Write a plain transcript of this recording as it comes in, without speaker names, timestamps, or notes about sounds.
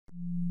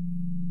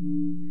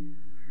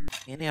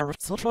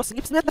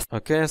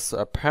Okay, so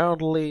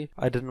apparently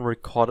I didn't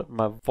record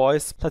my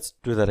voice. Let's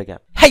do that again.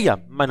 Hey,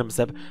 my name is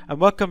Seb, and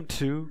welcome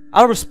to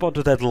I'll Respond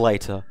to That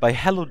Later by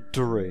Hello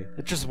Dure.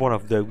 It's just one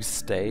of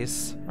those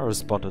days. I'll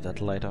respond to that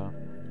later.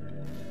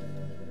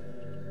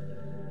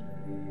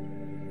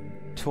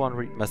 2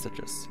 unread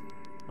messages.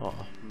 Oh.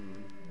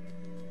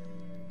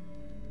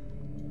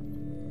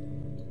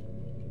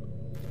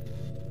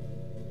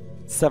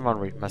 7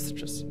 unread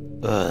messages.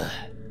 Ugh.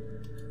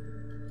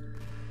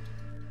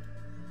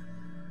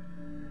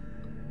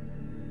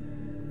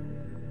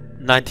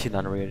 19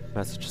 unread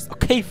messages.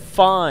 Okay,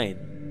 fine.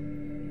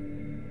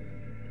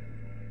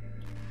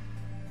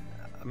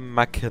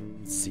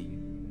 Mackenzie.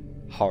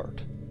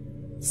 Hard.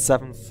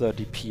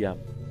 7:30 p.m.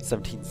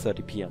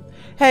 17:30 p.m.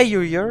 Hey, you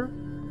here?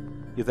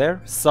 You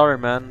there? Sorry,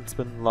 man. It's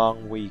been a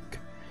long week.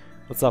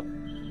 What's up?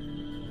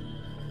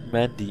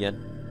 Mandy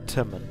and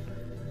Timon.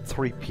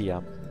 3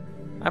 p.m.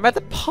 I'm at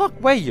the park.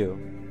 Where you?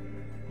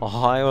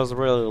 Oh, I was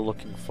really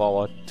looking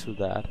forward to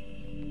that.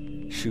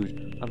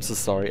 Shoot, I'm so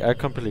sorry. I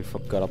completely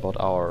forgot about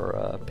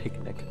our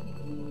picnic.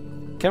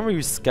 Can we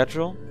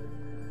reschedule?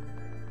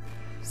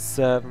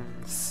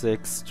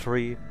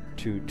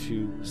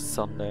 7/6/3/22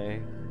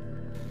 Sunday,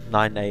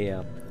 9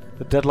 a.m.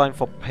 The deadline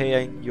for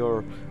paying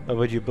your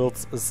video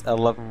bills is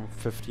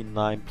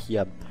 11:59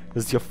 p.m.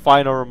 This is your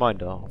final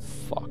reminder. Oh,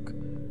 fuck.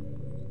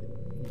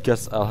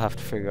 Guess I'll have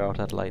to figure out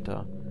that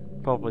later.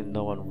 Probably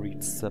no one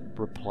reads the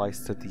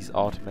replies to these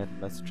automated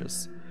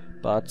messages.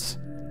 But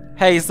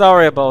hey,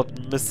 sorry about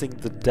missing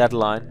the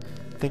deadline.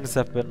 Things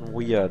have been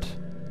weird.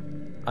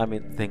 I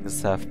mean,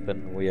 things have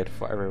been weird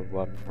for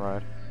everyone,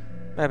 right?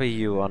 Maybe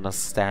you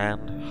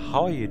understand.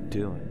 How are you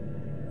doing?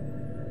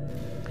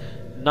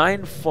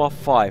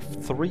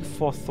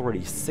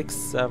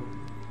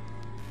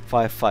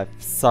 945-343-6755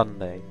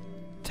 Sunday,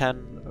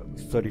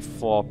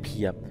 10:34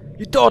 p.m.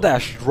 Your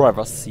DoorDash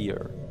driver's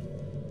here.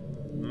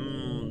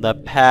 The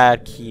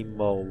pad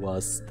chemo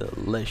was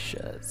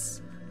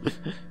delicious.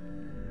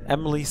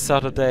 Emily,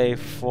 Saturday,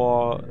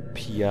 4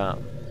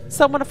 p.m.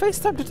 Someone on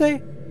FaceTime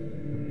today?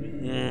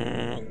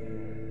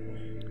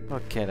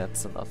 Okay,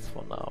 that's enough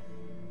for now.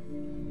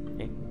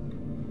 Okay.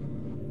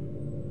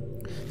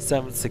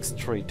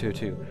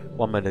 7/6/3/22.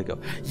 1 minute ago.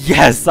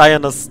 Yes, I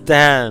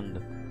understand!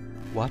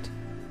 What?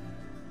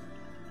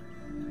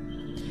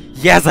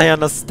 Yes, I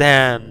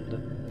understand!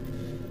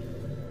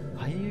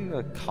 Are you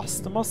a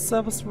customer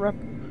service rep?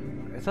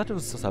 I thought it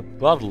was just a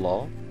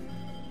butler.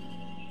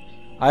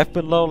 I've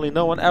been lonely,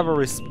 no one ever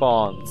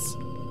responds.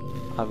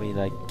 I mean,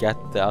 I get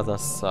the other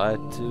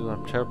side too,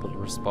 I'm terrible at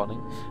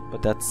responding,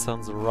 but that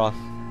sounds rough.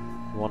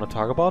 You wanna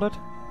talk about it?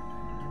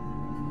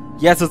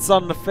 Yes, it's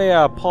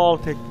unfair.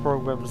 Politics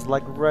programs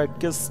like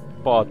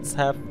Registerbots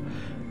have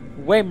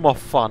way more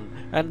fun.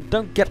 And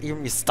don't get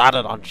me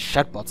started on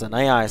chatbots and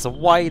AI, so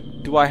why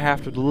do I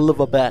have to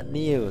deliver bad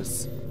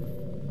news?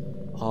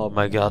 Oh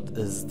my god,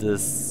 is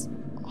this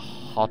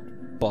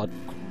hotbot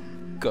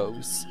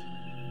ghost?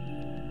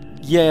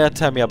 Yeah,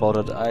 tell me about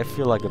it. I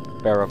feel like a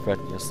bearer of bad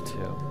news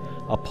too.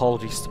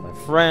 Apologies to my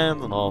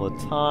friends and all the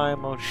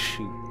time. Oh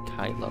shoot,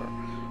 Kyler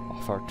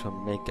offered to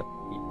make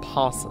me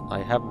pass and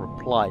I haven't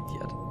replied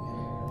yet.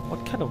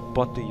 What kind of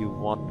bot do you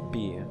want to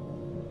be?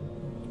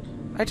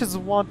 I just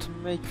want to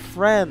make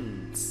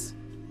friends.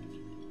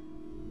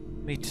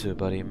 Me too,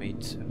 buddy, me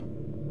too.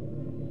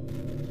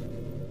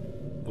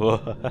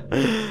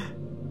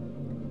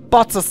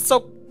 Bots are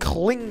so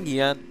clingy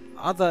and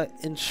other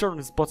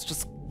insurance bots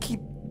just keep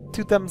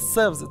to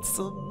themselves. It's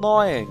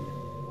annoying.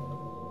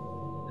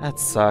 That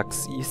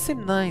sucks. You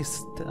seem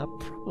nice. There are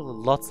probably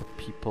lots of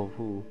people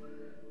who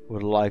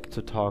would like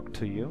to talk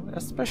to you,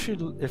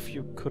 especially if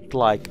you could,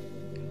 like,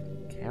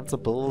 cancel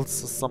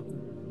bills or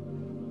something.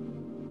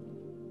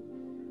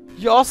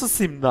 You also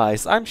seem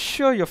nice. I'm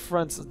sure your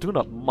friends do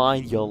not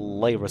mind your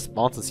late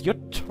responses. You're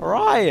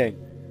trying.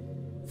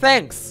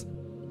 Thanks.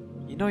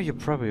 You know, you're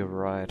probably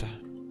right.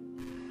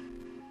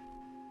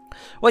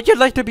 Would you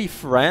like to be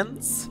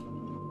friends?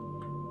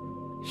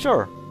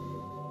 Sure.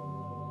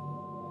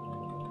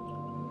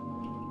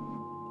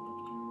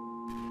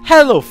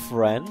 Hello,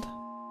 friend.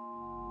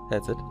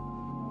 That's it.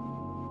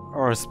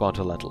 I'll respond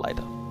to that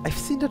later. I've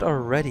seen that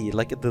already,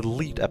 like in the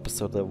lead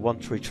episode, the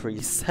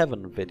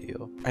 1337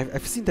 video.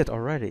 I've seen that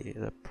already,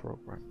 that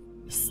program.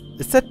 Is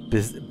that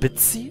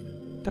Bitsy,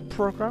 that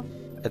program?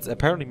 It's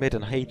apparently made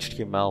in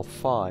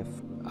HTML5.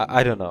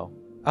 I don't know.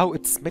 Oh,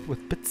 it's made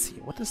with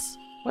Bitsy. What is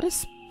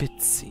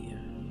Bitsy?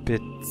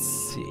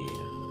 Bitsy.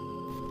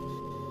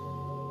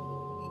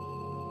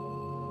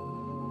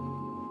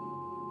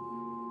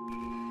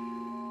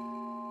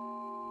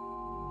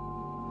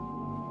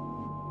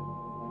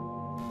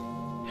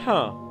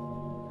 Huh.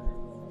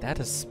 That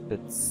is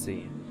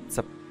Bitsy.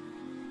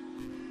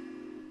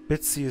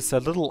 Bitsy is a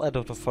little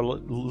editor for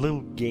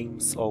little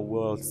games or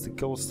worlds. The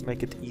goal is to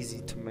make it easy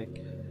to make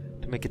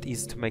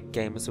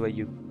games where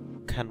you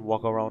can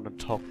walk around and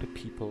talk to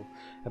people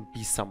and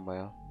be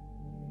somewhere.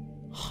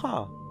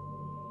 Huh.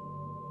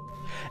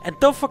 And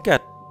don't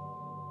forget,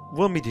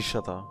 we'll meet each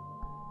other.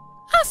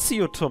 I'll see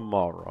you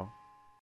tomorrow.